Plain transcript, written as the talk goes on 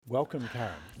Welcome,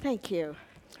 Karen. Thank you.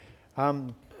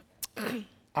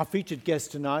 Our featured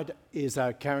guest tonight is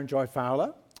Karen Joy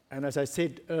Fowler. And as I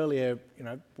said earlier,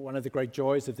 one of the great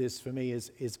joys of this for me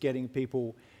is getting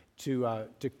people to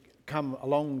come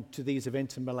along to these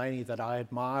events in Mullaney that I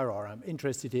admire or I'm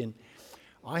interested in.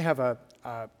 I have a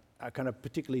kind of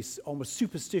particularly almost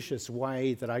superstitious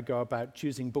way that I go about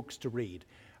choosing books to read.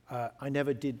 I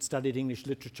never studied English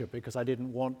literature because I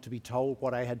didn't want to be told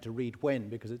what I had to read when,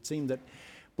 because it seemed that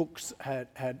books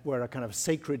were a kind of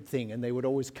sacred thing, and they would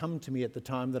always come to me at the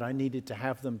time that I needed to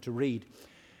have them to read.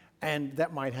 And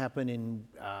that might happen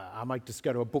I might just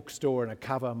go to a bookstore and a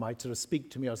cover might sort of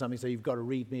speak to me or something, so you've got to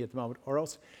read me at the moment. Or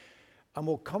else, a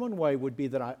more common way would be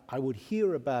that I would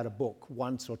hear about a book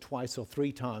once or twice or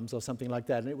three times or something like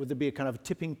that, and it would be a kind of a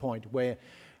tipping point where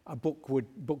a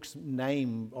book's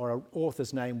name or an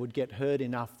author's name would get heard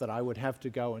enough that I would have to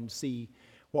go and see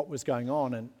what was going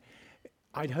on. And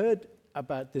I'd heard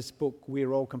about this book,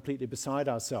 We're All Completely Beside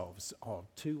Ourselves, or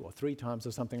 2 or 3 times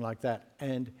or something like that.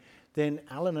 And then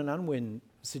Alan and Unwin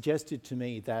suggested to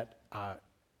me that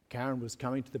Karen was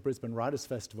coming to the Brisbane Writers'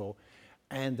 Festival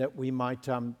and that we might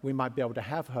be able to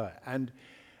have her. And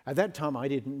at that time, I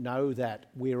didn't know that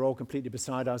We're All Completely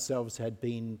Beside Ourselves had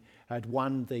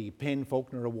won the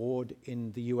Faulkner Award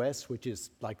in the US, which is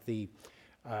like there's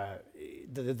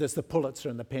the Pulitzer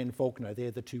and the Faulkner. They're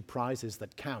the 2 prizes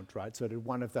that count, right? So it had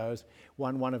won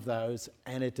one of those,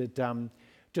 and it had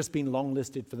just been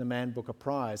longlisted for the Man Booker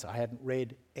Prize. I hadn't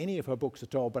read any of her books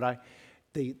at all, but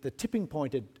the tipping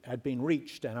point had been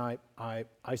reached, and I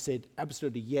said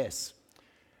absolutely yes.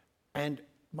 And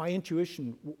my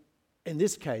intuition, in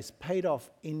this case, paid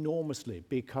off enormously,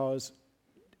 because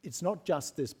it's not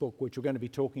just this book, which we're going to be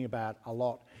talking about a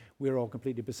lot, We're All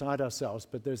Completely Beside Ourselves,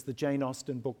 but there's the Jane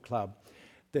Austen Book Club,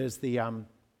 there's the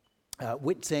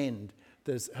Wit's End,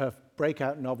 there's her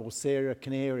breakout novel, Sarah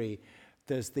Canary,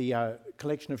 there's the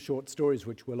collection of short stories,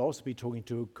 which we'll also be talking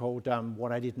to, called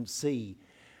What I Didn't See.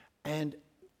 And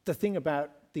the thing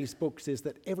about these books is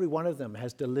that every one of them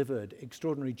has delivered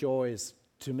extraordinary joys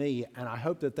to me, and I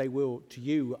hope that they will to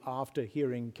you after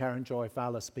hearing Karen Joy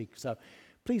Fowler speak. So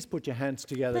please put your hands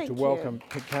together to welcome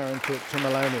Karen to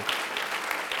Mullaney.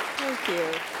 Thank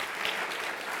you.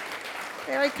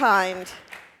 Very kind.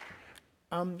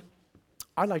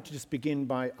 I'd like to just begin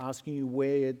by asking you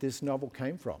where this novel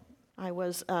came from. I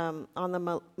was on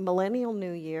the Millennial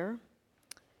New Year.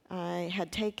 I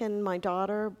had taken my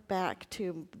daughter back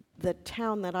to the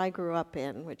town that I grew up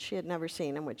in, which she had never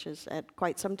seen, and which is at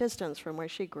quite some distance from where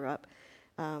she grew up,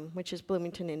 which is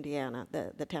Bloomington, Indiana,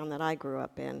 the town that I grew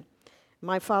up in.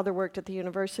 My father worked at the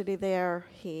university there.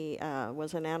 He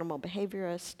was an animal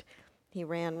behaviorist. He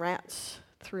ran rats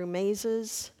through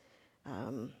mazes.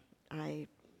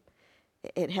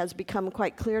 It has become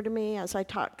quite clear to me as I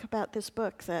talk about this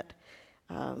book that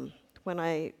when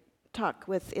I talk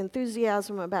with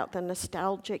enthusiasm about the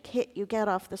nostalgic hit you get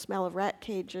off the smell of rat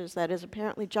cages, that is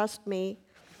apparently just me.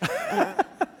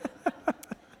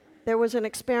 There was an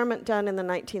experiment done in the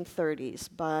 1930s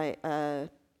by a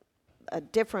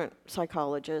different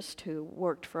psychologist who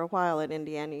worked for a while at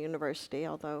Indiana University,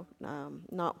 although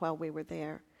not while we were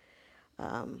there.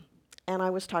 And I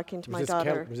was talking to my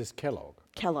daughter. Was this Kellogg?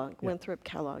 Kellogg, Yeah. Winthrop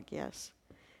Kellogg, yes.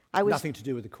 Nothing to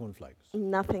do with the cornflakes?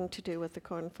 Nothing to do with the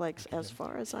cornflakes, as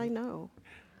far as I know.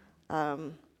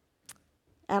 And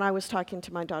I was talking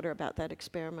to my daughter about that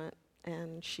experiment,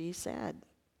 and she said,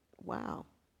 wow,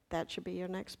 that should be your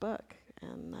next book.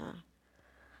 And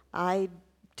I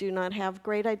do not have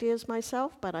great ideas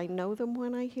myself, but I know them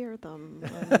when I hear them.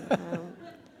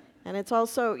 And it's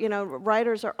also,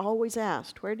 writers are always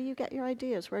asked, where do you get your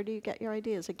ideas? Where do you get your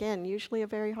ideas? Again, usually a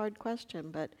very hard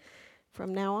question, but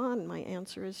from now on, my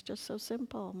answer is just so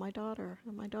simple. My daughter.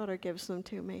 And my daughter gives them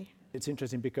to me. It's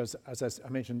interesting because, as I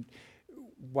mentioned,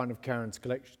 one of Karen's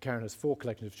collections, Karen has 4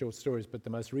 collections of short stories, but the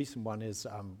most recent one is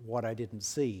What I Didn't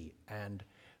See. And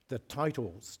the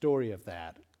title story of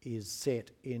that is set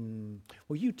in,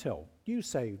 well, you tell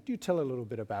a little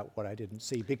bit about What I Didn't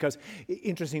See, because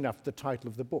interesting enough, the title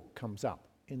of the book comes up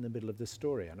in the middle of this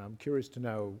story, and I'm curious to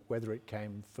know whether it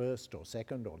came first or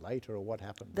second or later or what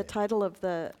happened. The title of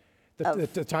the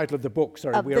title of the book,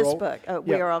 sorry. We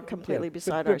are all completely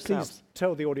beside ourselves. Please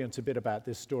tell the audience a bit about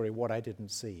this story, What I Didn't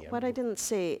See. What I Didn't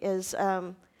See is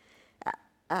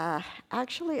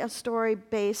actually a story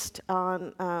based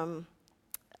on,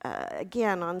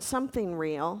 again, on something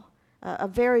real, a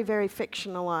very, very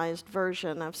fictionalized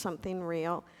version of something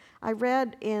real. I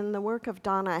read in the work of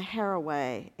Donna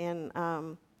Haraway in,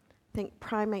 I think,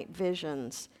 Primate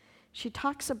Visions. She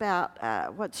talks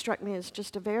about what struck me as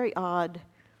just a very odd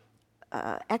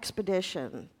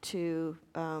expedition to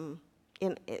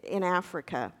in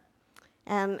Africa.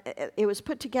 And it was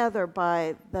put together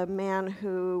by the man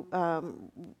who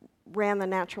ran the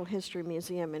Natural History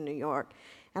Museum in New York.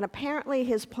 And apparently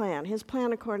his plan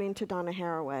according to Donna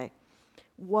Haraway,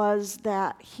 was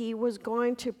that he was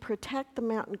going to protect the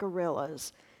mountain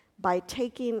gorillas by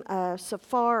taking a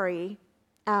safari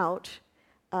out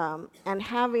and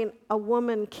having a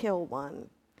woman kill one.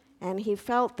 And he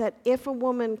felt that if a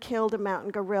woman killed a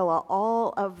mountain gorilla,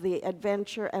 all of the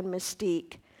adventure and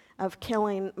mystique of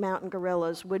killing mountain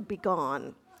gorillas would be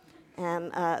gone,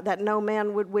 and that no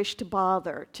man would wish to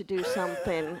bother to do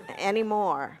something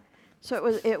anymore.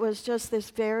 So it was just this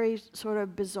very sort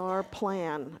of bizarre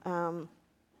plan.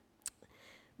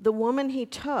 The woman he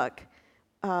took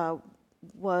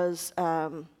was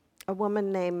a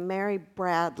woman named Mary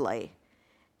Bradley,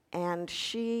 and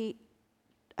she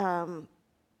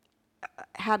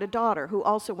had a daughter who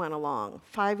also went along.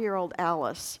 5-year-old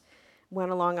Alice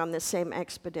went along on this same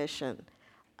expedition.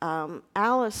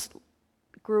 Alice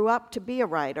grew up to be a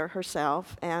writer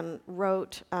herself and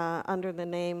wrote under the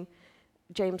name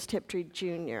James Tiptree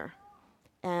Jr.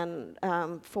 And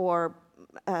for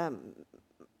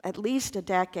at least a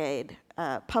decade,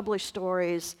 published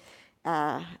stories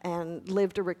and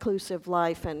lived a reclusive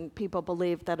life, and people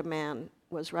believed that a man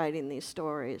was writing these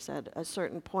stories. At a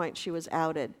certain point, she was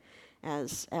outed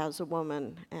as a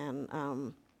woman,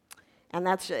 and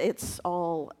it's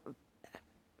all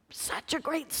such a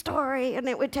great story, and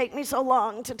it would take me so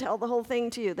long to tell the whole thing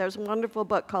to you. There's a wonderful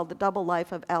book called The Double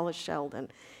Life of Alice Sheldon,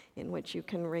 in which you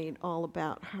can read all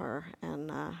about her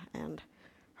and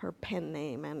her pen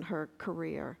name and her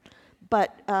career.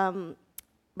 But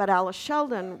Alice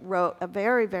Sheldon wrote a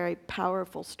very, very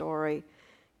powerful story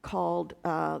called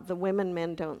The Women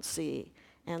Men Don't See.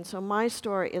 And so my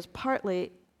story is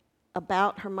partly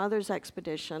about her mother's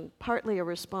expedition, partly a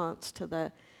response to the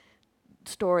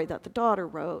story that the daughter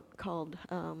wrote called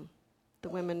The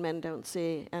Women Men Don't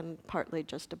See, and partly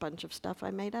just a bunch of stuff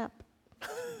I made up.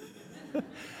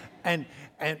 And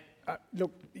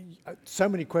look, so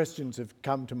many questions have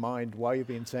come to mind while you've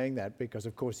been saying that, because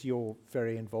of course you're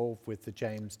very involved with the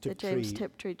James Tiptree. The James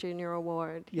Tiptree Jr.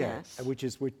 Award, yes.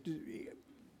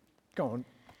 Go on.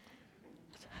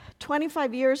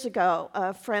 25 years ago,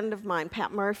 a friend of mine,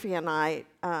 Pat Murphy, and I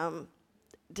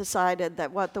decided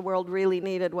that what the world really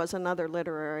needed was another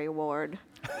literary award.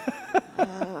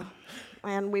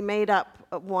 And we made up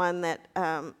one that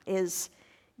is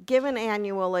given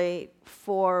annually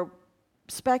for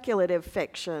speculative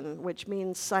fiction, which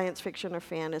means science fiction or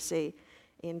fantasy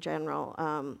in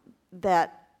general,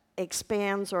 that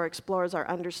expands or explores our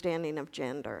understanding of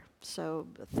gender. So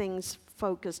things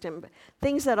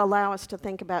that allow us to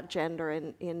think about gender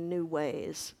in new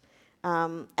ways.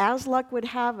 As luck would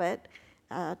have it,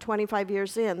 25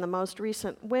 years in, the most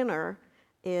recent winner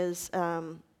is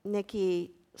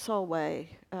Nikki Solway,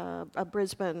 a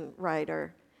Brisbane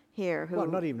writer here. Well,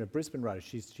 not even a Brisbane writer.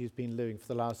 She's been living for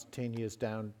the last 10 years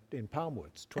down in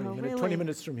Palmwoods, 20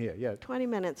 minutes from here. Yeah. 20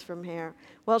 minutes from here.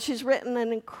 Well, she's written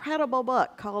an incredible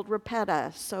book called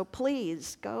Repeta, so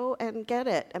please go and get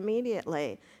it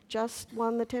immediately. Just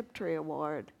won the Tiptree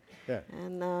Award. Yeah.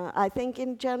 And I think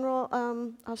in general,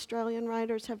 Australian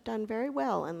writers have done very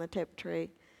well in the Tiptree.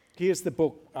 Here's the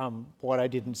book, What I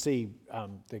Didn't See,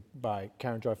 by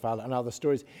Karen Joy Fowler and Other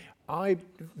Stories. I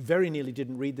very nearly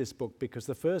didn't read this book because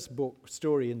the first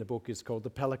story in the book is called The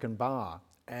Pelican Bar,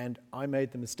 and I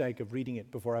made the mistake of reading it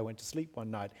before I went to sleep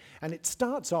one night. And it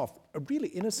starts off really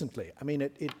innocently. I mean,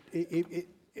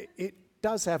 it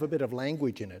does have a bit of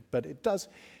language in it, but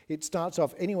it starts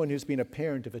off, anyone who's been a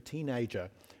parent of a teenager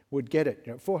would get it.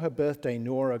 You know, for her birthday,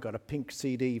 Nora got a pink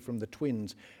CD from the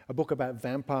twins, a book about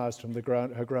vampires from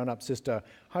her grown-up sister,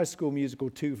 High School Musical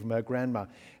 2 from her grandma,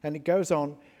 and it goes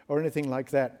on, or anything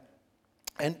like that.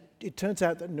 And it turns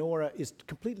out that Nora is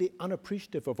completely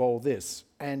unappreciative of all this,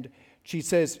 and she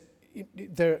says,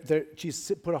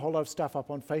 she's put a whole lot of stuff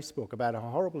up on Facebook about how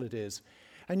horrible it is,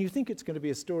 and you think it's going to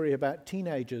be a story about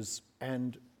teenagers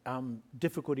and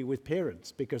difficulty with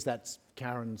parents, because that's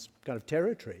Karen's kind of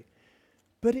territory.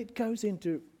 But it goes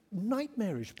into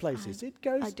nightmarish places.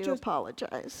 I do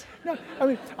apologize. No, I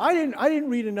mean, I didn't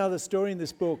read another story in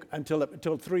this book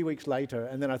until 3 weeks later,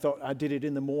 and then I thought I did it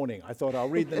in the morning. I thought I'll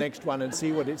read the next one and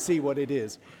see what it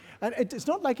is. And it's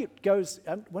not like it goes.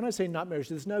 When I say nightmarish,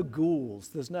 there's no ghouls.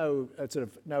 There's no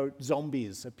no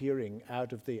zombies appearing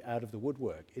out of the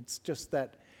woodwork. It's just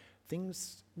that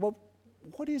things. Well,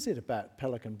 what is it about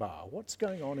Pelican Bar? What's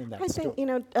going on in that story?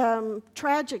 I think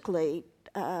tragically,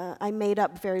 I made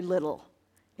up very little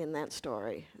in that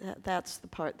story. That's the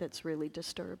part that's really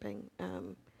disturbing.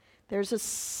 There's a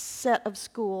set of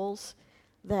schools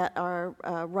that are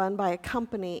run by a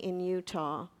company in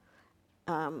Utah,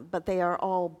 but they are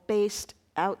all based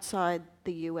outside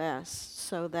the U.S.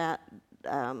 so that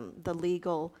the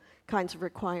legal kinds of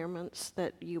requirements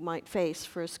that you might face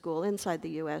for a school inside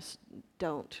the U.S.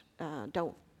 don't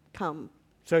come.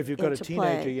 So if you've got a into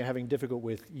teenager play. you're having difficult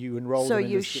with, you enroll So them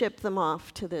in you this. ship them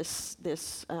off to this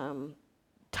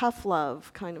tough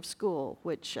love kind of school,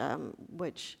 which and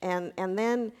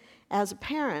then as a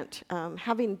parent,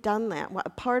 having done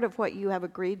that, part of what you have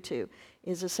agreed to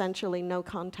is essentially no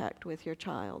contact with your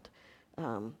child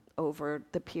over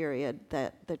the period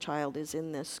that the child is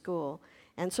in this school.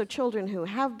 And so children who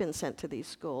have been sent to these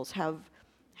schools have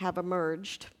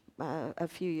emerged a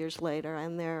few years later,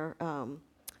 and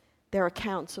their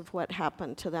accounts of what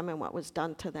happened to them and what was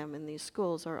done to them in these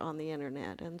schools are on the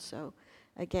internet. And so,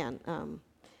 again,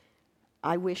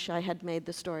 I wish I had made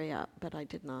the story up, but I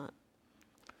did not.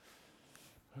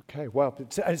 Okay, well,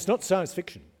 it's not science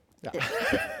fiction. Yeah.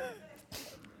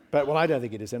 But, well, I don't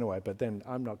think it is anyway, but then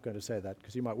I'm not going to say that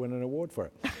because you might win an award for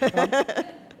it.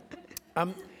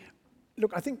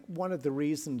 Look, I think one of the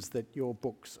reasons that your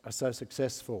books are so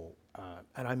successful,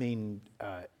 and I mean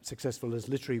successful as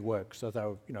literary works,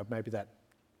 although maybe that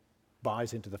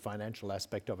buys into the financial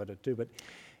aspect of it too, but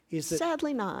is that...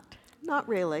 Sadly not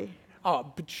really.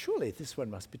 Oh, but surely this one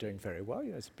must be doing very well.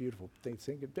 It's a beautiful thing.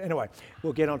 Anyway,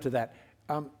 we'll get on to that.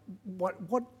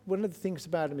 One of the things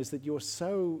about him is that you're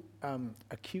so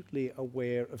acutely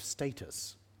aware of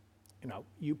status.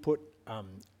 You put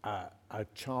a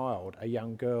child, a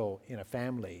young girl in a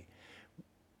family,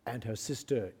 and her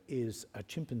sister is a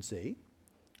chimpanzee,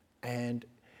 and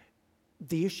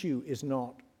the issue is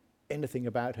not anything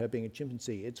about her being a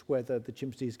chimpanzee, it's whether the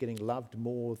chimpanzee is getting loved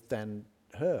more than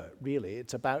her, really.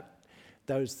 It's about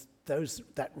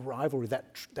that rivalry,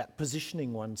 that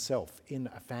positioning oneself in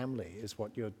a family is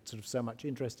what you're sort of so much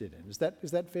interested in. Is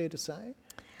that fair to say?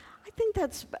 I think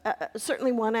that's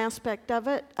certainly one aspect of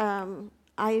it.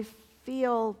 I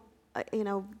feel,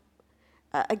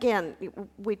 again,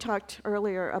 we talked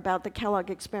earlier about the Kellogg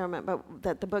experiment, but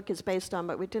that the book is based on,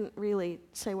 but we didn't really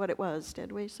say what it was,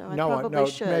 did we? So No, I probably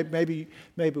should. Maybe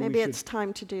we should. It's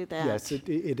time to do that. Yes,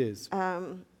 it is.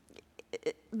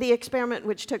 The experiment,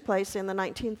 which took place in the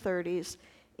 1930s,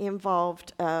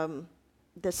 involved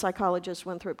the psychologist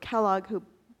Winthrop Kellogg, who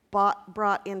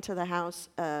brought into the house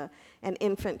an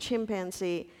infant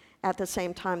chimpanzee at the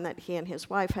same time that he and his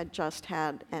wife had just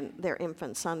had their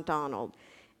infant son, Donald,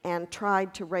 and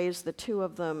tried to raise the two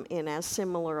of them in as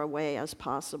similar a way as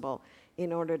possible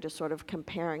in order to sort of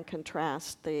compare and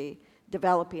contrast the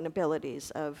developing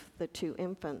abilities of the two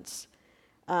infants.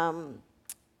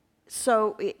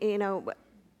 So,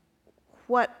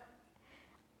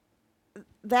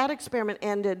 that experiment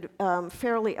ended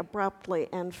fairly abruptly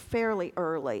and fairly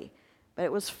early, but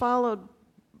it was followed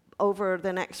over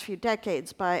the next few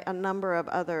decades by a number of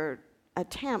other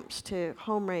attempts to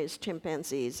home-raise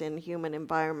chimpanzees in human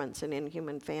environments and in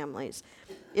human families.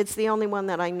 It's the only one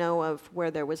that I know of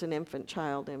where there was an infant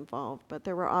child involved, but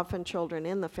there were often children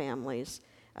in the families,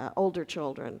 older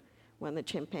children, when the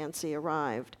chimpanzee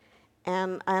arrived.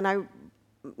 And I,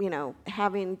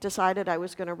 having decided I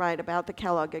was going to write about the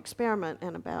Kellogg experiment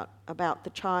and about the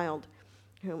child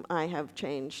whom I have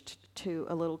changed to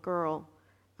a little girl,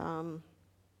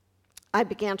 I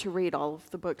began to read all of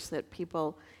the books that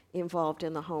people involved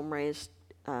in the home-raised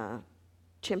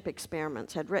chimp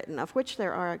experiments had written, of which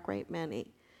there are a great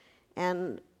many.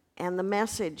 And the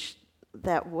message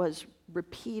that was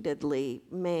repeatedly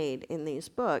made in these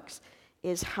books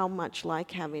is how much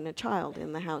like having a child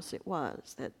in the house it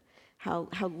was, that how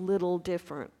little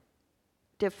difference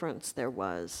there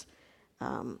was.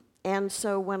 And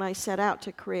so when I set out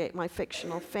to create my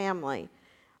fictional family,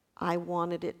 I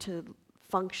wanted it to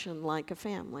function like a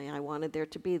family. I wanted there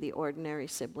to be the ordinary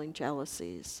sibling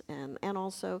jealousies and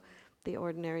also the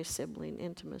ordinary sibling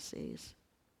intimacies.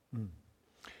 Mm.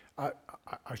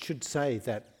 I should say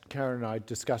that Karen and I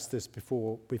discussed this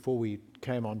before we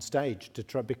came on stage to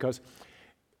try, because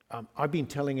I've been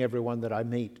telling everyone that I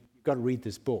meet, you've got to read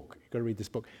this book. You've got to read this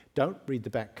book. Don't read the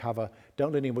back cover.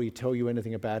 Don't let anybody tell you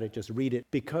anything about it. Just read it.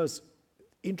 Because,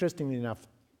 interestingly enough,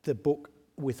 the book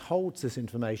withholds this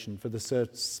information for the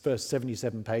first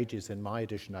 77 pages in my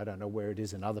edition. I don't know where it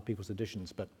is in other people's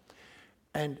editions,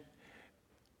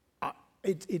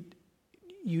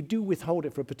 you do withhold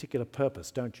it for a particular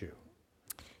purpose, don't you?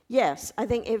 Yes, I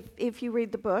think if you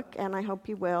read the book, and I hope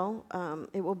you will,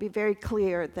 it will be very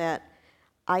clear that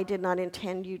I did not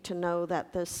intend you to know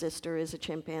that the sister is a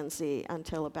chimpanzee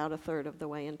until about a third of the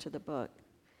way into the book.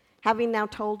 Having now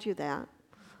told you that,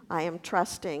 I am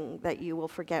trusting that you will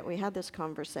forget we had this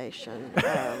conversation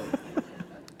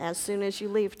as soon as you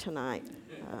leave tonight.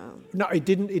 No, it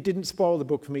didn't spoil the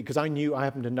book for me because I knew I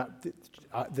happened to know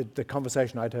the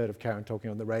conversation I'd heard of Karen talking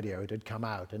on the radio. It had come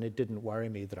out, and it didn't worry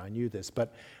me that I knew this,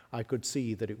 but I could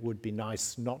see that it would be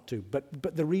nice not to.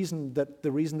 But the reason that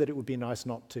it would be nice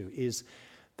not to is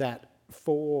that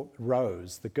for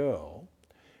Rose, the girl,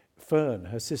 Fern,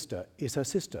 her sister, is her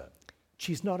sister.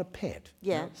 She's not a pet.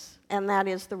 Yes, and that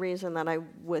is the reason that I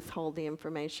withhold the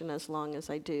information as long as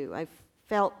I do. I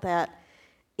felt that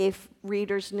if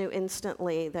readers knew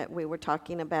instantly that we were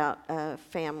talking about a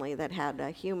family that had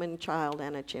a human child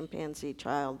and a chimpanzee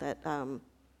child,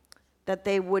 that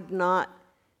they would not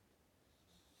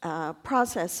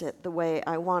process it the way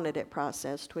I wanted it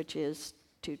processed, which is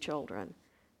two children.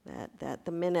 That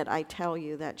the minute I tell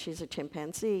you that she's a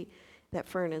chimpanzee, that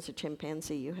Fern is a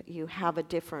chimpanzee, you have a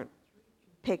different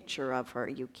picture of her.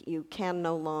 You can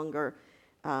no longer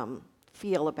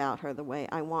feel about her the way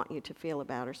I want you to feel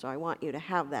about her. So I want you to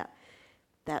have that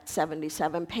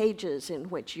 77 pages in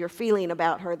which you're feeling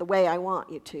about her the way I want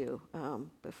you to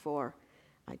before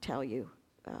I tell you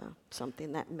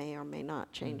something that may or may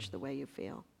not change the way you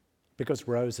feel. Because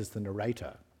Rose is the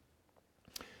narrator,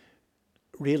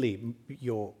 really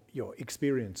your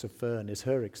experience of Fern is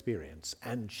her experience,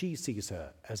 and she sees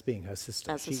her as being her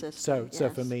sister. As a sister, so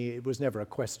for me, it was never a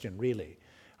question, really.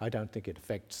 I don't think it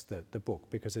affects the book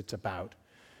because it's about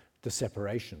the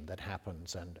separation that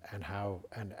happens and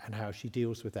how she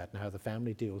deals with that and how the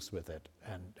family deals with it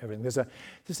and everything. There's an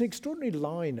extraordinary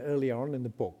line early on in the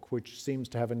book which seems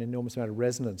to have an enormous amount of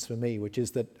resonance for me, which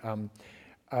is that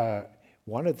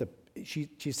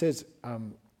she says,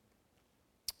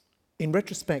 in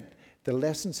retrospect, the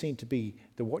lesson seemed to be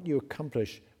that what you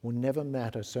accomplish will never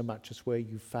matter so much as where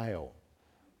you fail.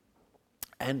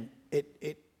 And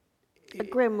a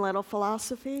grim little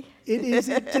philosophy. It is.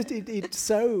 It's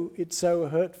so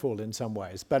hurtful in some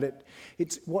ways. But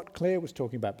it's what Claire was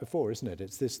talking about before, isn't it?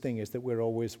 It's this thing is that we're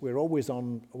always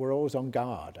on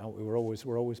guard, aren't we?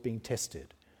 We're always being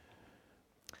tested.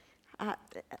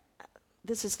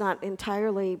 This is not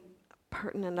entirely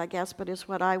pertinent, I guess, but it's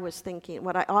what I was thinking,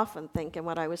 what I often think, and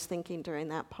what I was thinking during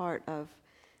that part of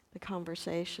the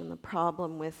conversation. The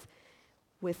problem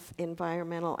with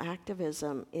environmental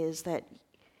activism is that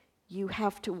you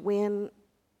have to win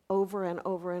over and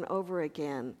over and over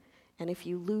again, and if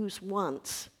you lose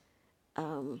once,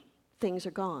 things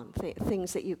are gone.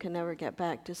 Things that you can never get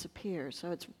back disappear.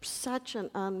 So it's such an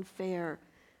unfair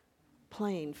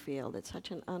playing field. It's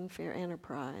such an unfair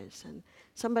enterprise. And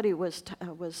somebody was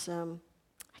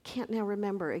I can't now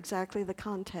remember exactly the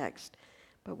context,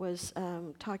 but was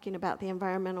talking about the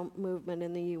environmental movement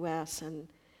in the U.S. and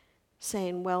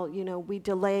saying, well, we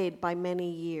delayed by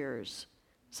many years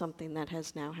something that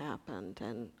has now happened.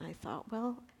 And I thought,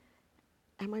 well,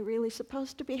 am I really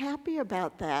supposed to be happy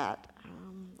about that?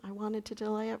 I wanted to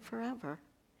delay it forever.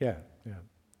 Yeah.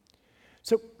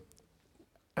 So,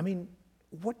 I mean,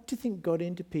 what do you think got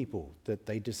into people that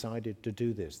they decided to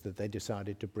do this, that they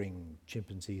decided to bring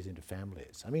chimpanzees into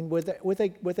families? I mean, were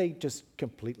they just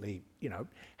completely,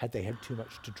 had they had too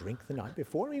much to drink the night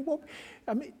before?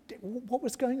 What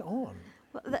was going on?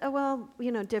 Well,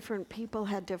 different people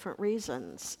had different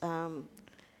reasons.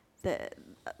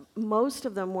 Most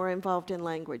of them were involved in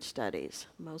language studies.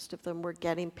 Most of them were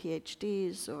getting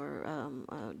PhDs or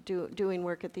doing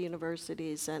work at the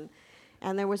universities, and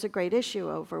there was a great issue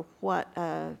over what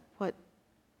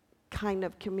kind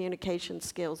of communication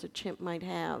skills a chimp might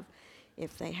have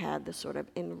if they had the sort of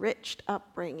enriched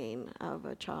upbringing of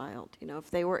a child. If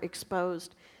they were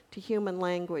exposed to human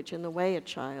language in the way a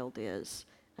child is,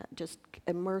 just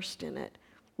immersed in it,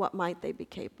 what might they be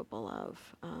capable of?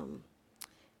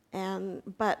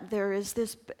 But there is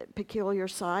this peculiar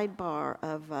sidebar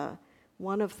of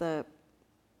one of the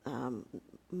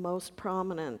most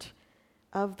prominent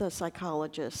of the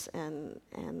psychologists, and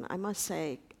I must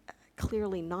say,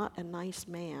 clearly not a nice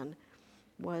man,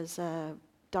 was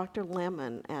Dr.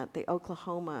 Lemon at the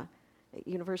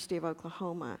University of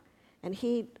Oklahoma. And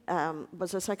he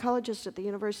was a psychologist at the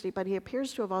university, but he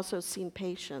appears to have also seen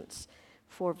patients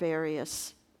for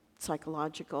various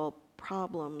psychological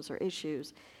problems or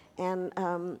issues. And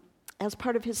as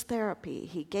part of his therapy,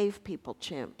 he gave people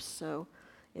chimps. So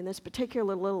in this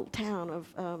particular little town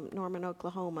of Norman,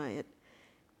 Oklahoma,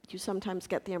 you sometimes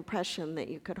get the impression that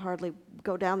you could hardly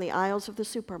go down the aisles of the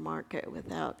supermarket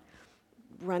without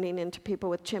running into people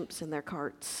with chimps in their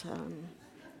carts.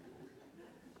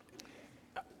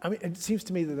 It seems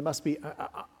to me that there must be.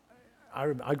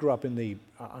 I grew up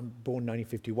I'm born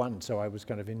 1951, so I was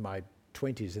kind of in my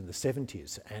 20s in the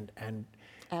 70s, and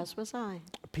as was I.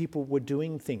 People were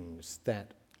doing things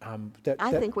that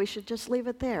I think we should just leave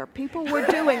it there. People were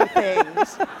doing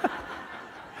things.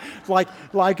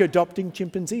 like adopting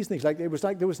chimpanzees and things.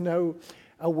 There was no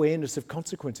awareness of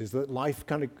consequences, that life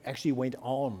kind of actually went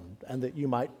on, and that you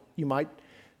might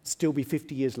still be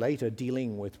 50 years later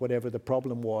dealing with whatever the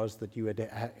problem was that you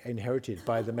had inherited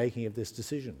by the making of this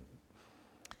decision.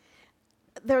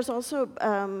 There's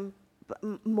also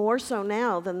more so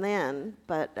now than then,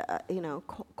 but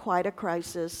quite a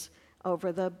crisis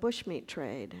over the bushmeat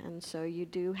trade, and so you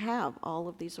do have all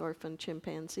of these orphaned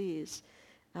chimpanzees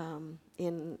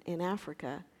in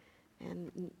Africa,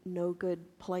 and no good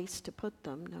place to put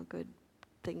them, no good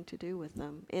thing to do with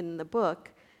them. In the book,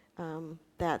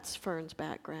 that's Fern's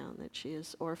background, that she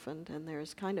is orphaned, and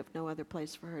there's kind of no other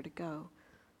place for her to go.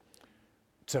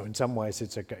 So in some ways,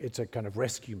 it's a kind of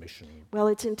rescue mission. Well,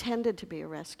 it's intended to be a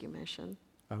rescue mission.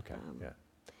 Okay, yeah.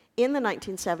 In the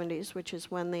 1970s, which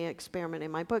is when the experiment in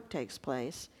my book takes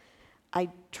place, I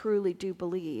truly do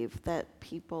believe that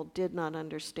people did not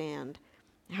understand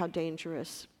how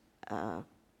dangerous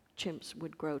chimps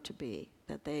would grow to be,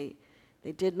 that they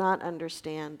did not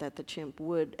understand that the chimp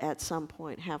would at some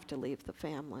point have to leave the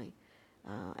family,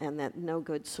 and that no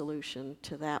good solution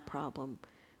to that problem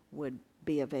would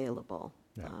be available.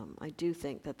 Yeah. I do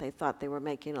think that they thought they were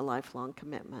making a lifelong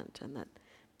commitment, and that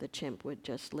the chimp would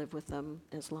just live with them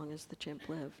as long as the chimp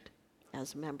lived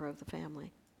as a member of the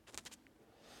family.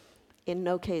 In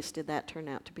no case did that turn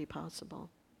out to be possible.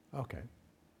 Okay.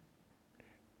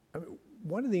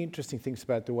 One of the interesting things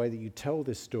about the way that you tell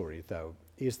this story, though,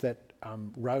 is that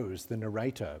Rose, the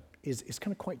narrator, is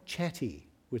kind of quite chatty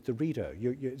with the reader.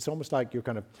 It's almost like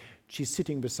she's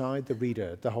sitting beside the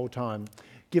reader the whole time,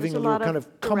 giving There's a little kind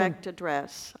of direct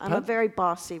address. I'm a very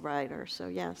bossy writer, so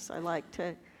yes, I like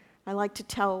to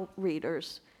tell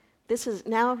readers, this is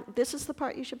the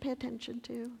part you should pay attention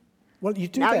to. Well, you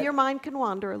do now that. Your mind can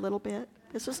wander a little bit.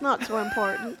 This is not so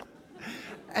important.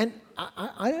 And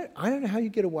I don't know how you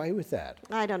get away with that.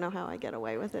 I don't know how I get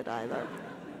away with it either.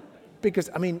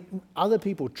 Because, I mean, other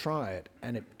people try it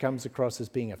and it comes across as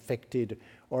being affected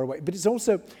or away. But it's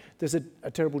also, there's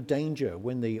a terrible danger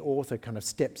when the author kind of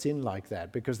steps in like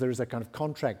that, because there is a kind of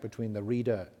contract between the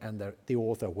reader and the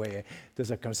author where there's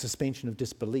a kind of suspension of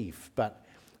disbelief. But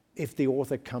if the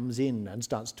author comes in and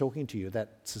starts talking to you,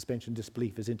 that suspension of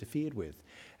disbelief is interfered with.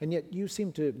 And yet you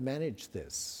seem to manage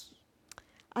this.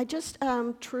 I just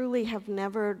truly have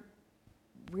never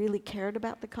really cared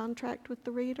about the contract with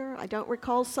the reader. I don't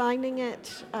recall signing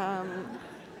it.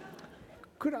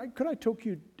 Could I talk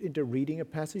you into reading a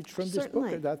passage from this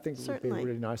book? I think it would be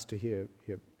really nice to hear.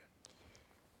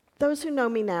 Those who know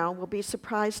me now will be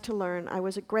surprised to learn I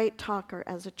was a great talker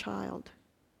as a child.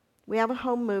 We have a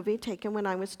home movie taken when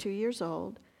I was 2 years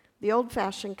old, the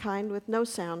old-fashioned kind with no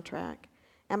soundtrack,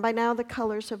 and by now the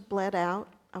colors have bled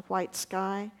out, a white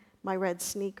sky, my red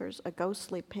sneakers, a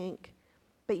ghostly pink,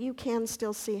 but you can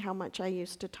still see how much I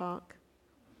used to talk.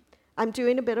 I'm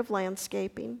doing a bit of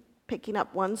landscaping, picking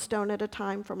up one stone at a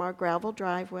time from our gravel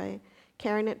driveway,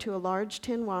 carrying it to a large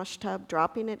tin wash tub,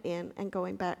 dropping it in, and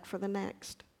going back for the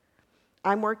next.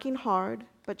 I'm working hard,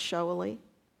 but showily.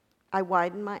 I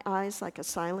widen my eyes like a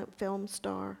silent film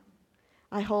star.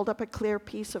 I hold up a clear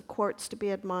piece of quartz to be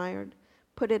admired,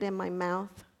 put it in my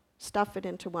mouth, stuff it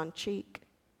into one cheek.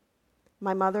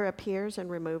 My mother appears and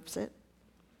removes it.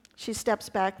 She steps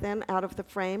back then out of the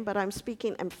frame, but I'm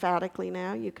speaking emphatically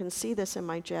now. You can see this in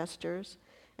my gestures.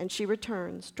 And she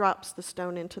returns, drops the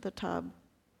stone into the tub.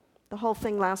 The whole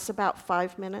thing lasts about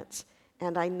 5 minutes,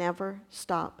 and I never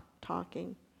stop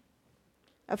talking.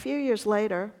 A few years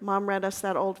later, Mom read us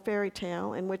that old fairy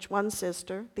tale in which one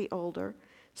sister, the older,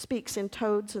 speaks in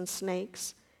toads and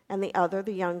snakes, and the other,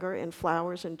 the younger, in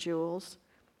flowers and jewels.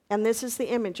 And this is the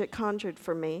image it conjured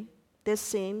for me, this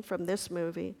scene from this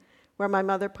movie, where my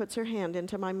mother puts her hand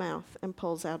into my mouth and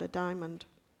pulls out a diamond.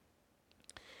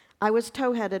 I was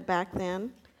tow-headed back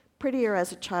then, prettier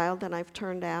as a child than I've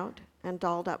turned out, and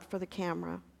dolled up for the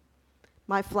camera.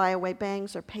 My flyaway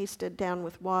bangs are pasted down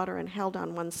with water and held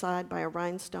on one side by a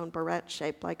rhinestone barrette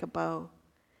shaped like a bow.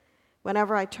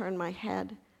 Whenever I turn my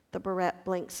head, the barrette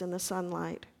blinks in the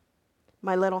sunlight.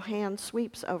 My little hand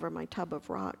sweeps over my tub of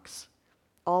rocks.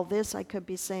 All this I could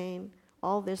be saying,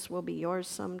 all this will be yours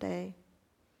someday.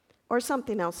 Or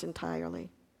something else entirely.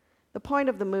 The point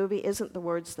of the movie isn't the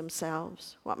words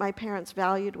themselves. What my parents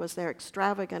valued was their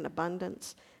extravagant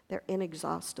abundance, their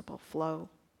inexhaustible flow.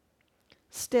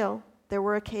 Still, there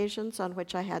were occasions on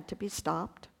which I had to be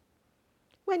stopped.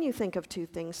 When you think of two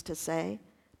things to say,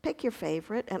 pick your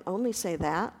favorite and only say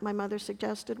that, my mother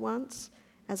suggested once,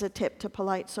 as a tip to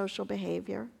polite social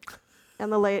behavior.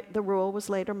 And the rule was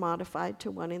later modified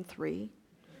to 1 in 3.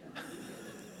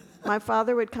 My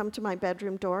father would come to my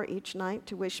bedroom door each night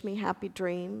to wish me happy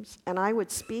dreams, and I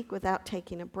would speak without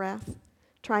taking a breath,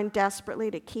 trying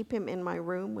desperately to keep him in my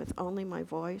room with only my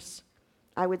voice.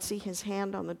 I would see his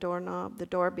hand on the doorknob, the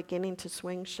door beginning to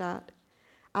swing shut.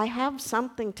 "I have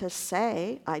something to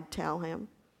say," I'd tell him,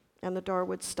 and the door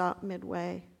would stop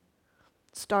midway.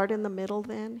 "Start in the middle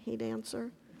then," he'd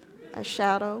answer, a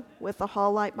shadow with the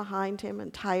hall light behind him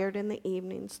and tired in the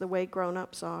evenings the way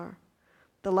grown-ups are.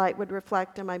 The light would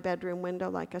reflect in my bedroom window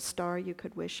like a star you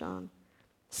could wish on.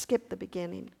 "Skip the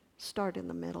beginning, start in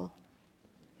the middle."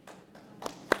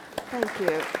 Thank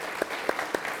you.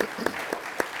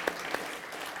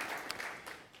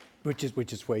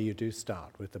 Which is where you do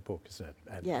start with the book, isn't it?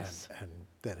 Yes. And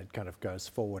then it kind of goes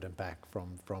forward and back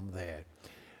from there.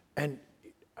 And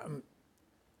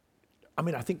I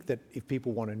mean, I think that if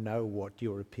people want to know what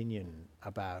your opinion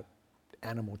about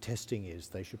animal testing is,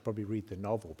 they should probably read the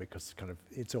novel, because kind of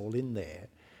it's all in there.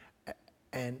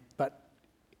 But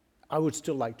I would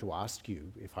still like to ask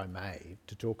you, if I may,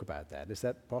 to talk about that. Is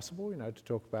that possible? To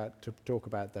talk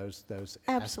about those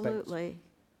Absolutely.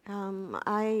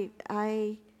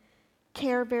 I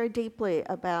care very deeply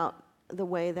about the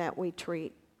way that we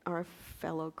treat our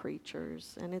fellow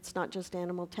creatures, and it's not just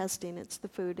animal testing; it's the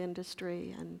food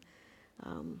industry and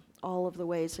all of the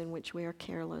ways in which we are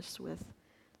careless with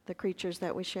the creatures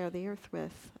that we share the earth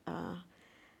with.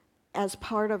 As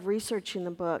part of researching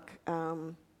the book,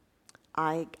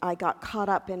 I got caught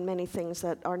up in many things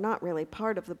that are not really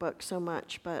part of the book so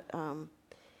much, but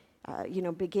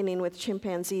beginning with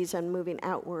chimpanzees and moving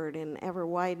outward in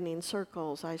ever-widening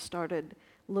circles, I started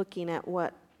looking at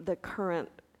what the current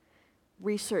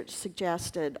research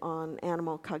suggested on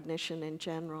animal cognition in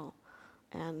general.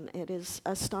 And it is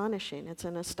astonishing. It's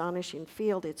an astonishing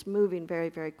field. It's moving very,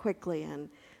 very quickly, and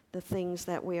the things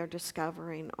that we are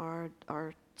discovering are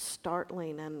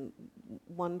startling and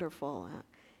wonderful.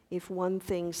 If one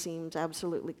thing seems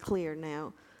absolutely clear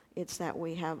now, it's that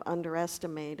we have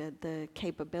underestimated the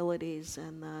capabilities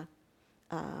and the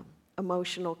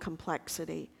emotional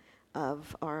complexity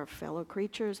of our fellow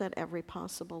creatures at every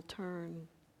possible turn.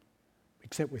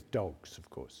 Except with dogs, of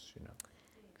course,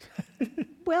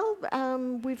 Well,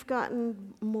 we've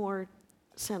gotten more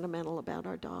sentimental about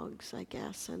our dogs, I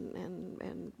guess,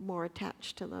 and more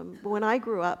attached to them. When I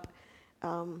grew up,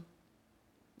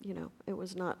 it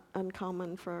was not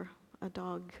uncommon for a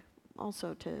dog,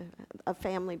 a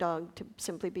family dog, to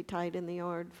simply be tied in the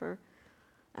yard for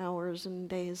hours and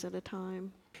days at a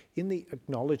time. In the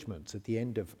acknowledgements at the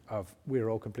end of We're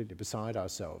All Completely Beside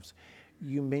Ourselves,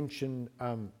 you mention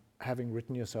having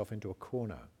written yourself into a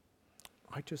corner.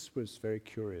 I just was very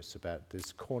curious about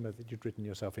this corner that you'd written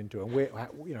yourself into, and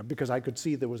where, because I could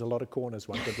see there was a lot of corners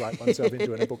one could write oneself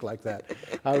into in a book like that.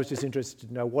 I was just interested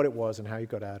to know what it was and how you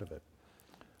got out of it.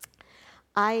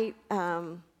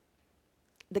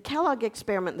 The Kellogg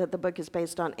experiment that the book is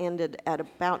based on ended at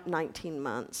about 19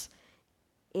 months.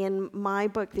 In my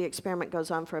book, the experiment goes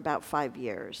on for about 5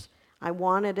 years. I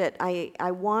wanted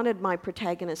my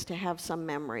protagonist to have some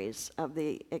memories of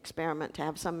the experiment, to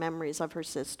have some memories of her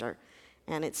sister.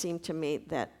 And it seemed to me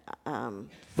that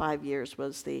 5 years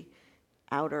was the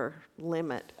outer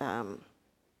limit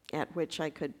at which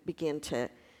I could begin to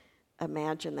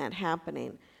imagine that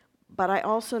happening. But I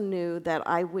also knew that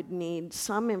I would need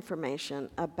some information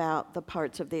about the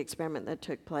parts of the experiment that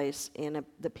took place in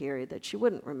the period that she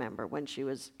wouldn't remember, when she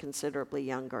was considerably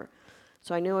younger.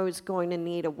 So I knew I was going to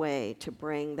need a way to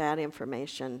bring that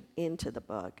information into the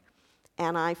book.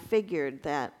 And I figured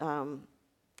that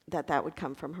that would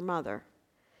come from her mother.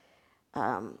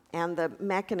 And the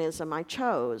mechanism I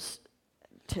chose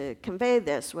to convey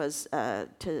this was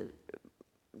to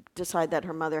decide that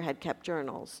her mother had kept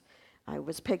journals. I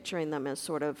was picturing them as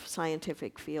sort of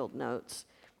scientific field notes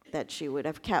that she would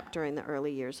have kept during the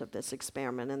early years of this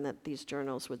experiment, and that these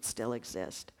journals would still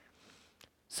exist.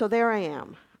 So there I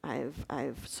am.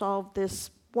 I've solved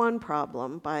this one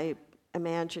problem by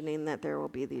imagining that there will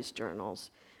be these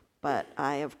journals, but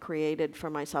I have created for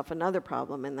myself another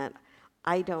problem in that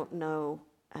I don't know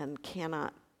and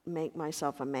cannot make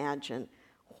myself imagine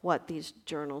what these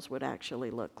journals would actually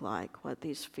look like, what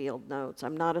these field notes.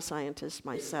 I'm not a scientist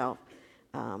myself.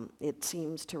 It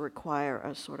seems to require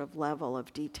a sort of level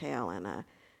of detail and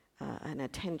an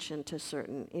attention to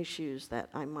certain issues that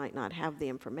I might not have the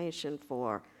information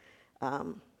for.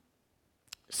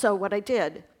 So what I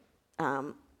did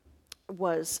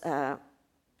was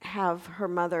have her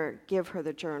mother give her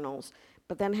the journals,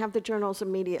 but then have the journals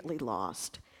immediately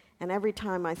lost. And every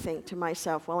time I think to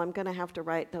myself, well, I'm going to have to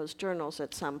write those journals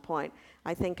at some point,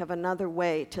 I think of another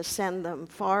way to send them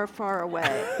far, far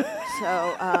away.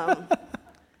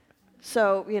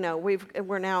 So,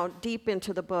 we're now deep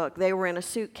into the book. They were in a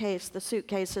suitcase. The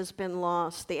suitcase has been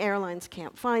lost. The airlines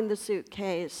can't find the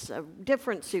suitcase. A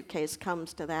different suitcase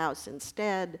comes to the house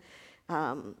instead.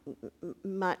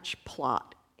 Much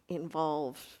plot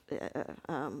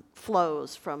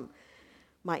flows from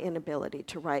my inability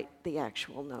to write the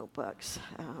actual notebooks.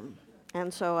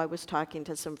 And so I was talking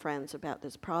to some friends about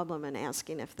this problem and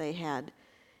asking if they had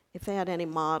any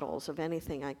models of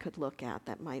anything I could look at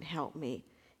that might help me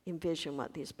envision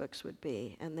what these books would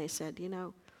be. And they said,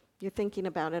 you're thinking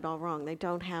about it all wrong. They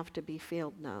don't have to be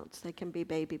field notes. They can be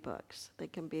baby books. They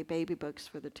can be baby books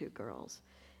for the two girls.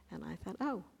 And I thought,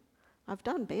 oh, I've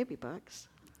done baby books.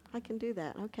 I can do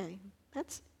that. Okay,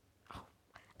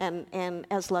 And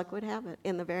as luck would have it,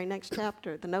 in the very next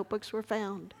chapter, the notebooks were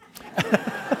found.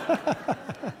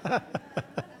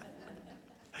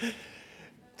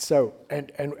 So,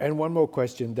 and one more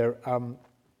question there,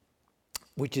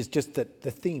 which is just that the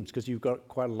themes, because you've got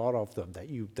quite a lot of them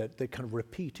that kind of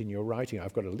repeat in your writing.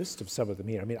 I've got a list of some of them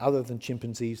here. I mean, other than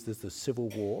chimpanzees, there's the Civil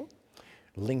War,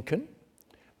 Lincoln,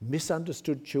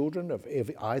 misunderstood children of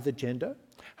either gender,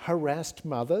 harassed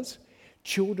mothers,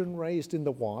 children raised in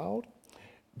the wild.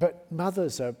 But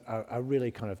mothers are really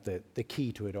kind of the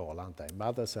key to it all, aren't they?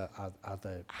 Mothers are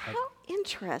the... How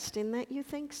interesting that you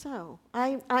think so.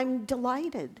 I'm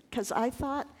delighted, because I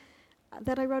thought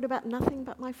that I wrote about nothing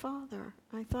but my father.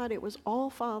 I thought it was all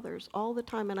fathers all the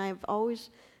time, and I've always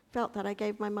felt that I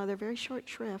gave my mother very short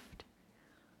shrift.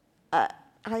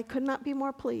 I could not be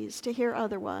more pleased to hear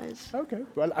otherwise. Okay.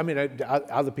 Well, I mean,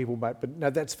 other people might, but no,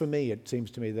 that's for me. It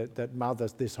seems to me that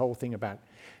mothers, this whole thing about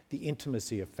the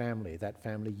intimacy of family, that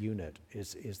family unit,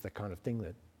 is the kind of thing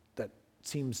that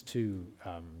seems to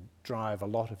drive a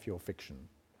lot of your fiction.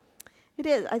 It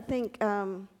is. I think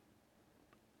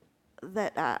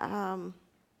that I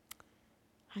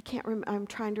can't I'm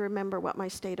trying to remember what my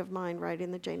state of mind writing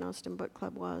the Jane Austen book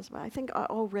club was, but I think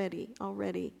already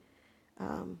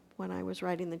when I was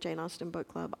writing the Jane Austen book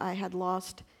club, I had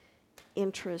lost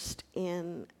interest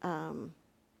in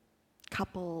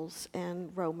couples and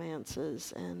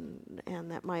romances, and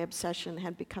that my obsession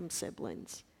had become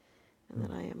siblings, and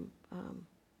that I am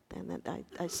and that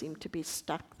I seem to be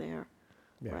stuck there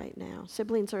right now.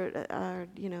 Siblings are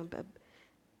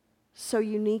so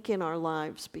unique in our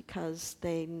lives because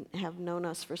they have known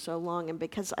us for so long, and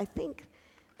because I think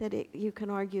that you can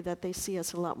argue that they see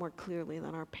us a lot more clearly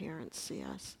than our parents see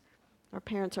us. Our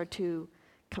parents are too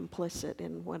complicit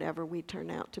in whatever we turn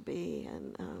out to be,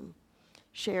 and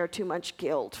share too much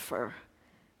guilt for,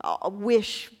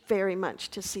 wish very much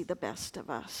to see the best of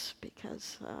us,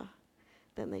 because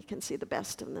then they can see the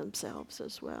best of themselves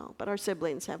as well. But our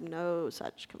siblings have no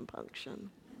such compunction.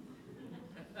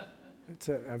 It's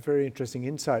a very interesting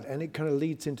insight, and it kind of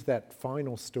leads into that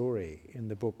final story in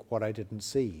the book, What I Didn't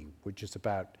See, which is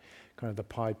about kind of the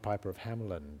Pied Piper of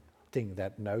Hamelin thing,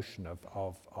 that notion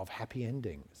of happy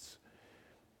endings.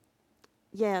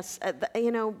 Yes,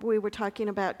 we were talking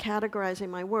about categorizing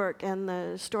my work, and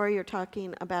the story you're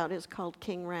talking about is called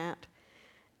King Rat,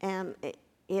 and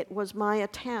it was my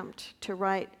attempt to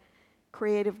write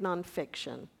creative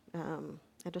nonfiction.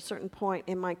 At a certain point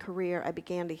in my career, I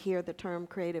began to hear the term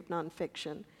creative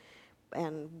nonfiction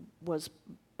and was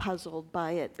puzzled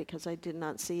by it because I did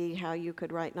not see how you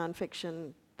could write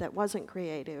nonfiction that wasn't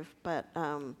creative. But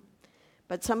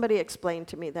somebody explained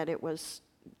to me that it was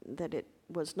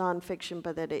nonfiction,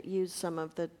 but that it used some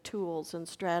of the tools and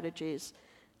strategies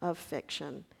of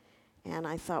fiction. And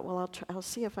I thought, well, I'll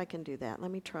see if I can do that.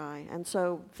 Let me try. And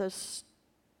so the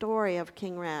story of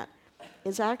King Rat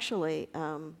is actually,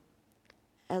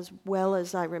 as well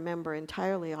as I remember,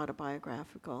 entirely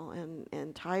autobiographical and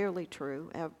entirely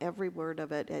true. Every word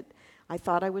of it. I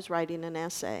thought I was writing an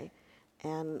essay,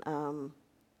 and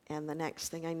the next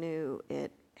thing I knew,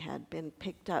 it had been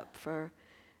picked up for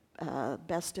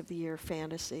Best of the Year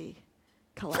Fantasy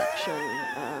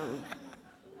collection.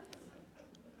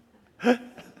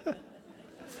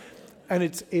 And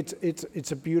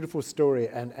it's a beautiful story,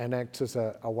 and acts as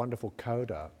a wonderful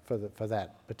coda for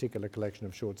that particular collection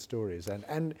of short stories,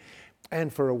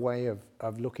 and for a way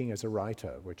of looking as a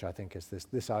writer, which I think is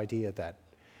this idea that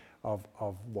of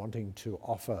wanting to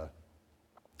offer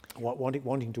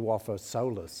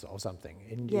solace or something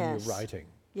in your writing.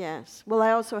 Yes. Well,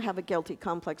 I also have a guilty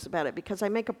complex about it because I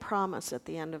make a promise at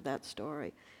the end of that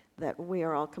story that we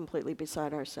are all completely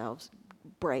beside ourselves,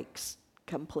 breaks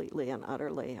completely and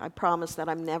utterly. I promise that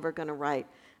I'm never going to write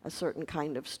a certain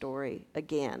kind of story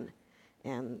again.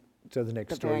 And so the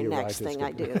very next thing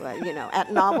I do,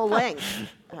 at novel length.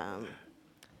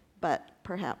 But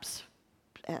perhaps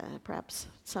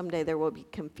someday there will be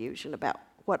confusion about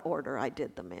what order I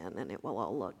did them in, and it will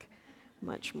all look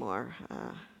much more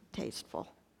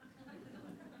tasteful.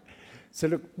 So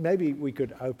look, maybe we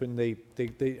could open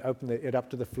it up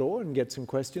to the floor and get some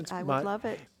questions. I would love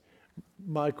it.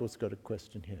 Michael's got a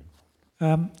question here.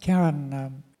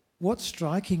 Karen, what's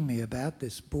striking me about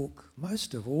this book,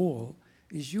 most of all,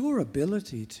 is your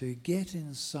ability to get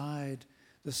inside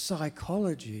the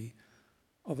psychology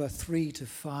of a 3 to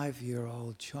 5 year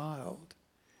old child,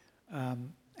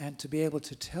 and to be able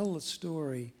to tell the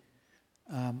story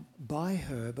by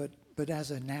her, but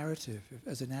as a narrative,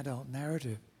 as an adult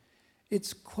narrative.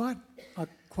 It's quite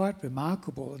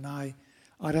remarkable, and I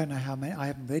don't know how many. I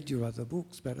haven't read your other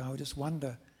books, but I just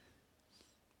wonder: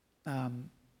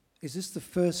 is this the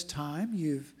first time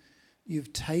you've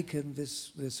taken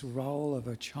this role of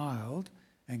a child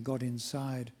and got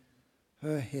inside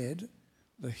her head,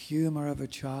 the humour of a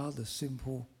child, the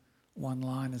simple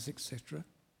one-liners, etc.,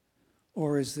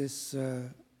 or is this?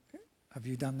 Have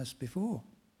you done this before?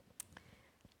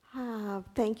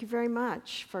 Thank you very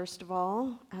much, first of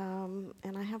all.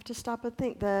 And I have to stop and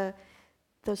think. The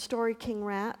story King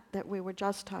Rat that we were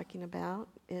just talking about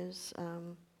is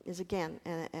again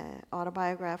an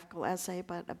autobiographical essay,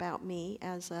 but about me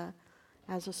as a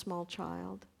small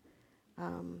child.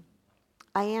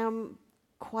 I am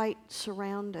quite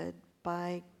surrounded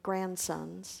by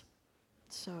grandsons,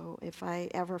 so if I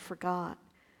ever forgot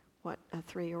what a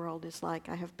 3-year-old is like,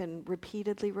 I have been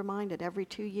repeatedly reminded. Every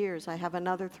 2 years I have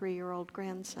another 3-year-old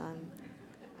grandson.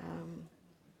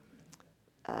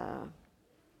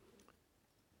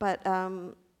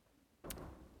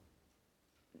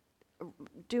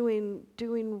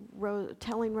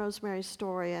 Telling Rosemary's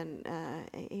story, and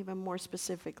even more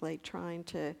specifically trying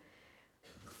to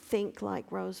think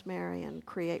like Rosemary and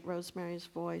create Rosemary's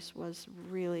voice was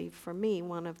really, for me,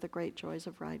 one of the great joys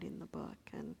of writing the book,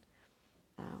 and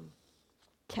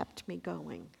kept me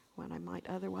going when I might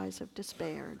otherwise have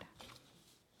despaired.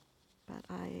 But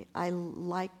I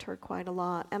liked her quite a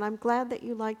lot, and I'm glad that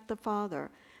you liked the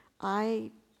father. I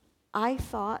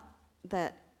thought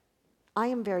that I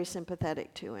am very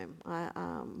sympathetic to him.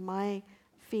 My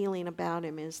feeling about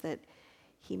him is that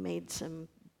he made some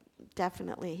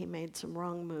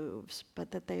wrong moves, but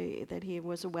that he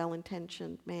was a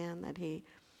well-intentioned man, that he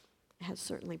has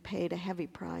certainly paid a heavy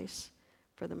price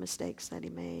for the mistakes that he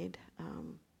made,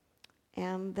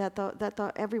 and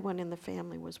that everyone in the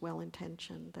family was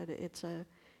well-intentioned. That it's a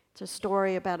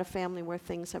story about a family where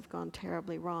things have gone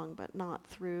terribly wrong, but not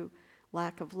through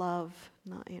lack of love,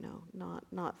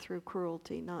 not through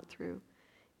cruelty, not through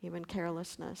even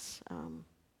carelessness.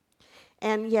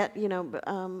 And yet,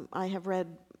 I have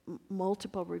read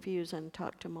multiple reviews and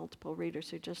talked to multiple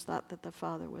readers who just thought that the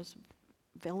father was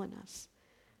villainous,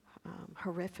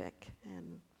 horrific,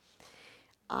 and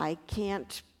I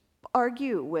can't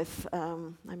argue with,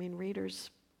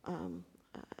 readers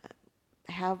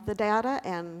have the data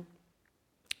and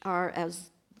are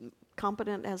as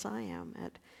competent as I am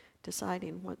at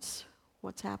deciding what's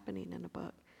happening in a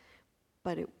book.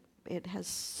 But it has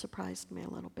surprised me a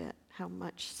little bit how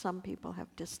much some people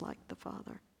have disliked the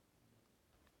father.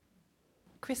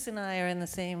 Chris and I are in the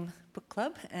same book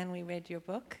club, and we read your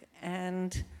book,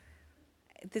 and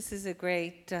this is a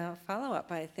great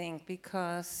follow-up, I think,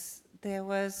 because there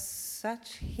was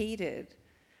such heated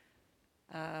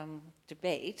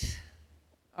debate,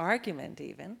 argument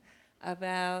even,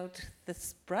 about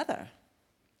this brother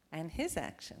and his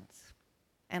actions.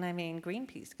 And I mean,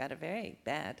 Greenpeace got a very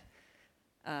bad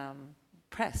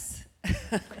press.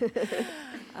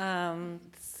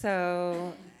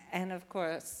 And of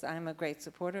course, I'm a great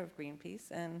supporter of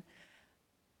Greenpeace and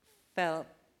felt,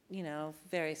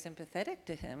 very sympathetic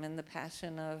to him in the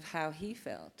passion of how he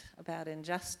felt about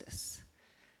injustice.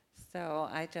 So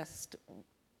I just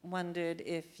wondered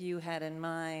if you had in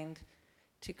mind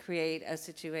to create a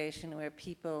situation where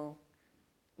people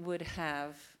would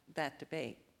have that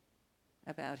debate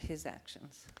about his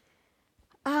actions.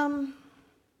 I'm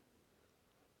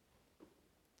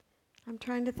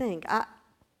trying to think.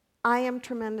 I am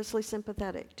tremendously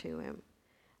sympathetic to him,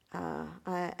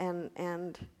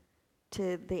 and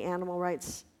to the animal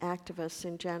rights activists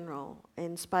in general,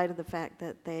 in spite of the fact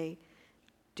that they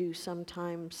do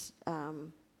sometimes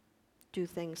do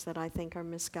things that I think are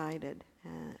misguided.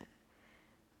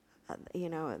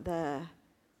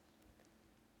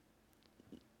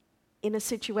 In a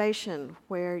situation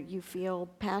where you feel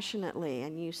passionately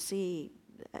and you see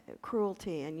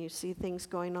cruelty and you see things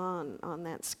going on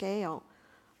that scale,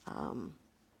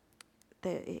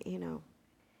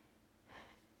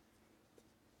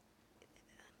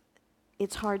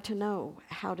 it's hard to know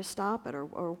how to stop it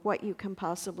or what you can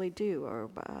possibly do,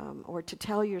 or to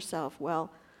tell yourself,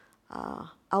 well,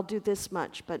 I'll do this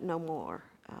much, but no more.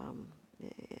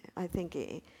 I think,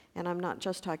 and I'm not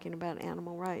just talking about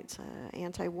animal rights,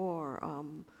 anti-war,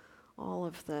 all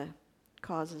of the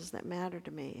causes that matter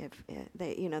to me. If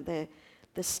they,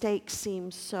 the stakes seem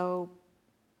so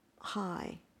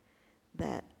high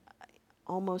that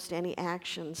almost any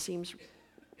action seems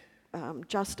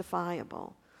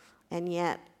justifiable, and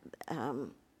yet,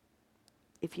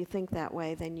 if you think that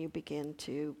way, then you begin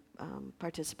to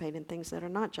participate in things that are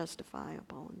not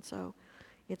justifiable, and so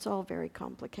it's all very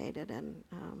complicated, and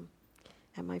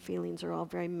my feelings are all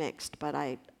very mixed, but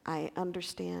I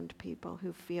understand people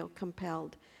who feel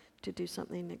compelled to do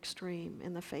something extreme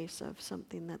in the face of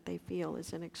something that they feel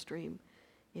is an extreme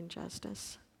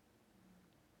injustice.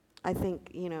 I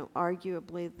think,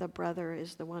 arguably the brother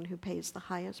is the one who pays the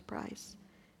highest price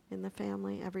in the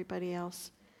family. Everybody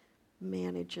else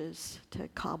manages to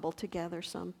cobble together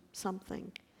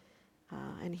something,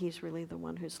 and he's really the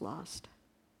one who's lost.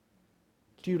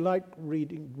 Do you like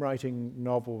writing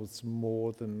novels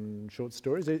more than short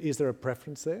stories? Is there a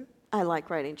preference there? I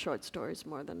like writing short stories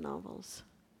more than novels.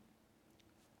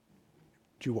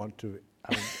 Do you want to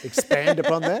expand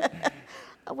upon that?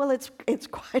 Well, it's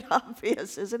quite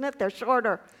obvious, isn't it? They're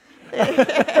shorter.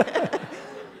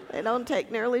 They don't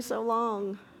take nearly so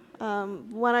long.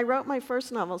 When I wrote my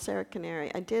first novel, Sarah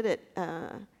Canary, I did it.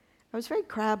 I was very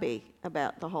crabby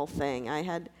about the whole thing. I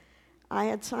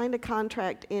had signed a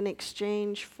contract in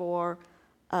exchange for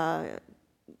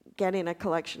getting a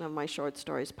collection of my short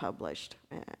stories published.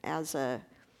 As a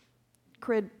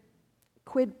quid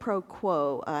pro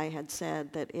quo, I had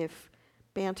said that if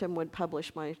Bantam would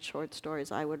publish my short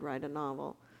stories, I would write a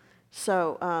novel.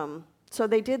 So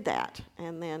they did that,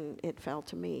 and then it fell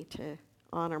to me to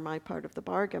honor my part of the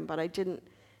bargain. But I didn't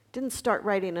start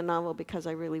writing a novel because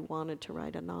I really wanted to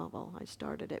write a novel. I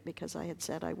started it because I had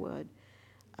said I would.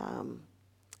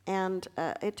 And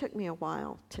it took me a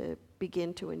while to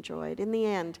begin to enjoy it. In the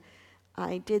end,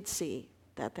 I did see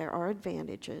that there are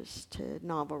advantages to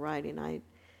novel writing.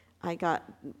 I got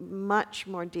much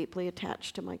more deeply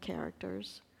attached to my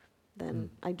characters than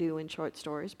I do in short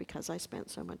stories because I spent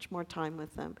so much more time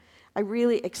with them. I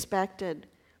really expected,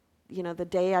 the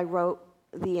day I wrote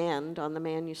the end on the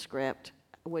manuscript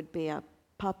would be a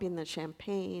popping the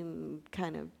champagne,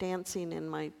 kind of dancing in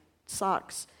my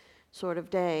socks sort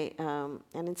of day.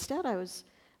 And instead I was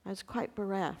quite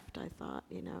bereft. I thought,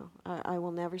 I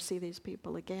will never see these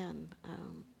people again.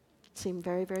 It seemed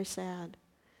very, very sad.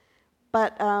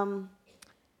 But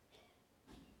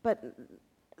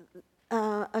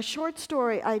a short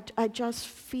story, I just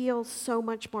feel so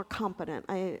much more competent.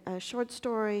 A short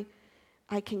story,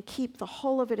 I can keep the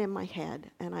whole of it in my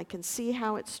head, and I can see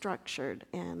how it's structured,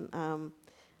 and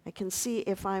I can see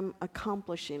if I'm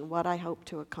accomplishing what I hope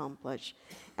to accomplish.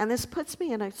 And this puts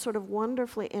me in a sort of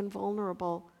wonderfully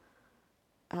invulnerable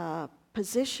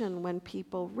position when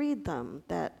people read them,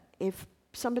 that if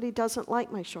somebody doesn't like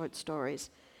my short stories,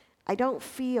 I don't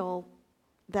feel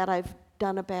that I've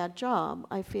done a bad job.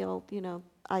 I feel,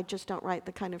 I just don't write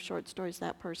the kind of short stories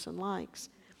that person likes.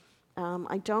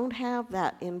 I don't have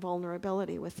that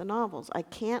invulnerability with the novels. I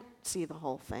can't see the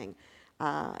whole thing.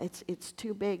 It's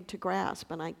too big to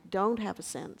grasp, and I don't have a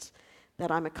sense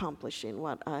that I'm accomplishing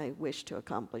what I wish to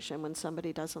accomplish. And when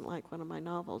somebody doesn't like one of my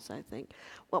novels, I think,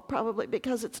 well, probably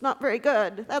because it's not very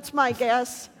good. That's my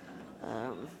guess.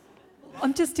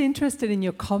 I'm just interested in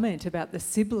your comment about the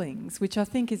siblings, which I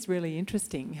think is really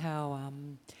interesting, how,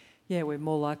 we're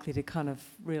more likely to kind of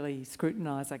really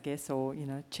scrutinise, I guess, or,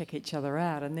 check each other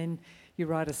out. And then you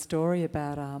write a story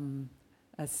about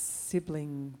a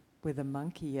sibling with a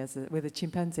monkey, with a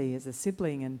chimpanzee as a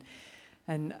sibling.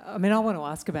 And I mean, I want to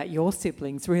ask about your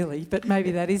siblings, really, but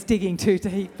maybe that is digging too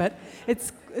deep. But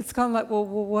it's kind of like, well,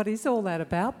 what is all that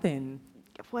about then?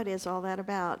 What is all that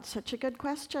about? Such a good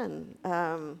question.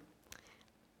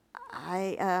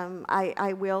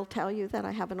 I will tell you that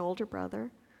I have an older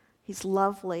brother. He's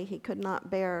lovely. He could not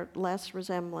bear less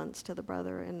resemblance to the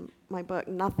brother in my book.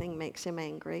 Nothing makes him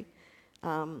angry.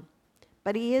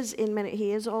 But he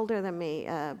is older than me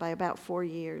by about 4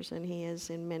 years, and he is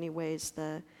in many ways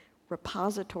the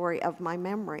repository of my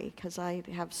memory, because I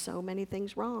have so many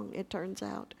things wrong, it turns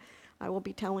out. I will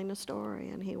be telling a story,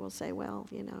 and he will say, well,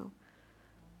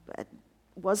 but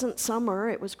wasn't summer,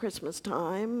 it was Christmas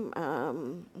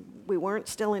time. We weren't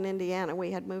still in Indiana,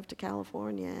 we had moved to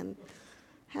California, and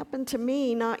happened to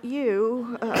me, not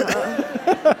you.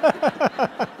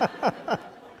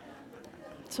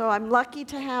 So I'm lucky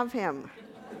to have him.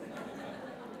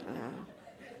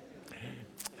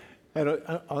 And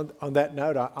on that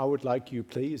note, I would like you,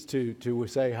 please, to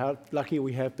say how lucky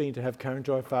we have been to have Karen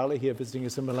Joy Fowler here visiting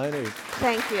us in Maloney.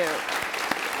 Thank you.